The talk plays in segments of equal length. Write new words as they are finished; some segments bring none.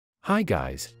Hi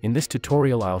guys, in this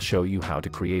tutorial I'll show you how to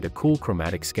create a cool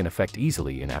chromatic skin effect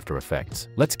easily in After Effects.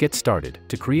 Let's get started.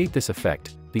 To create this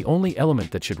effect, the only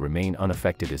element that should remain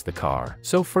unaffected is the car.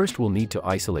 So first we'll need to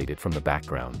isolate it from the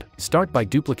background. Start by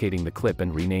duplicating the clip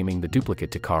and renaming the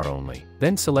duplicate to car only.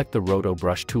 Then select the roto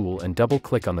brush tool and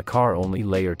double-click on the car only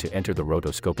layer to enter the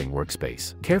rotoscoping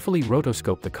workspace. Carefully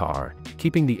rotoscope the car,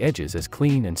 keeping the edges as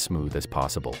clean and smooth as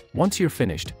possible. Once you're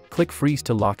finished, click freeze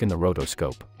to lock in the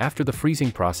rotoscope. After the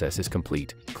freezing process is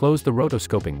complete, close the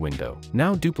rotoscoping window.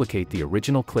 Now duplicate the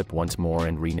original clip once more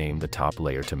and rename the top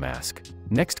layer to mask.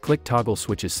 Next click toggle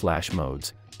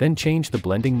switches/modes, then change the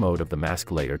blending mode of the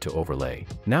mask layer to overlay.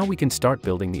 Now we can start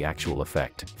building the actual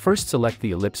effect. First select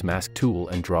the ellipse mask tool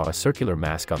and draw a circular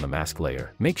mask on the mask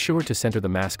layer. Make sure to center the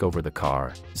mask over the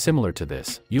car, similar to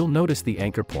this. You'll notice the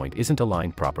anchor point isn't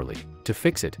aligned properly. To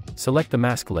fix it, select the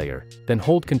mask layer, then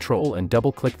hold Ctrl and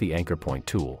double-click the anchor point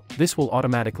tool. This will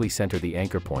automatically center the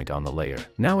anchor point on the layer.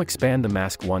 Now expand the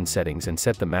mask 1 settings and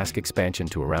set the mask expansion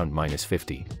to around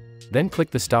 -50. Then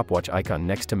click the stopwatch icon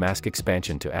next to mask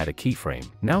expansion to add a keyframe.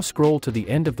 Now scroll to the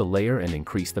end of the layer and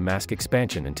increase the mask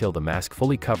expansion until the mask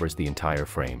fully covers the entire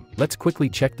frame. Let's quickly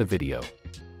check the video.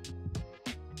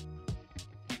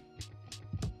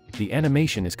 The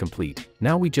animation is complete.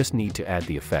 Now we just need to add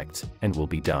the effects, and we'll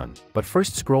be done. But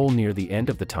first scroll near the end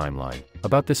of the timeline,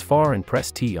 about this far, and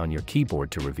press T on your keyboard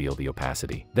to reveal the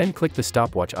opacity. Then click the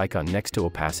stopwatch icon next to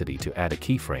opacity to add a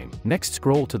keyframe. Next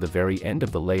scroll to the very end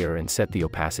of the layer and set the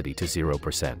opacity to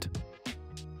 0%.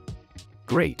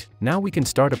 Great! Now we can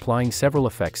start applying several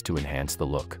effects to enhance the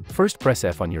look. First press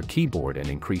F on your keyboard and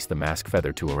increase the mask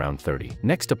feather to around 30.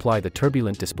 Next apply the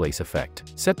turbulent displace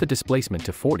effect. Set the displacement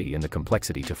to 40 and the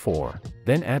complexity to 4.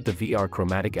 Then add the VR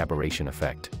chromatic aberration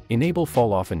effect. Enable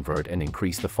fall off invert and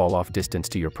increase the fall off distance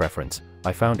to your preference.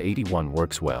 I found 81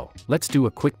 works well. Let's do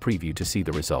a quick preview to see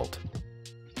the result.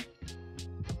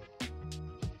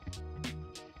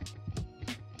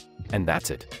 And that's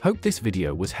it. Hope this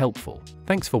video was helpful.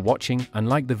 Thanks for watching and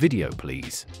like the video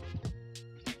please.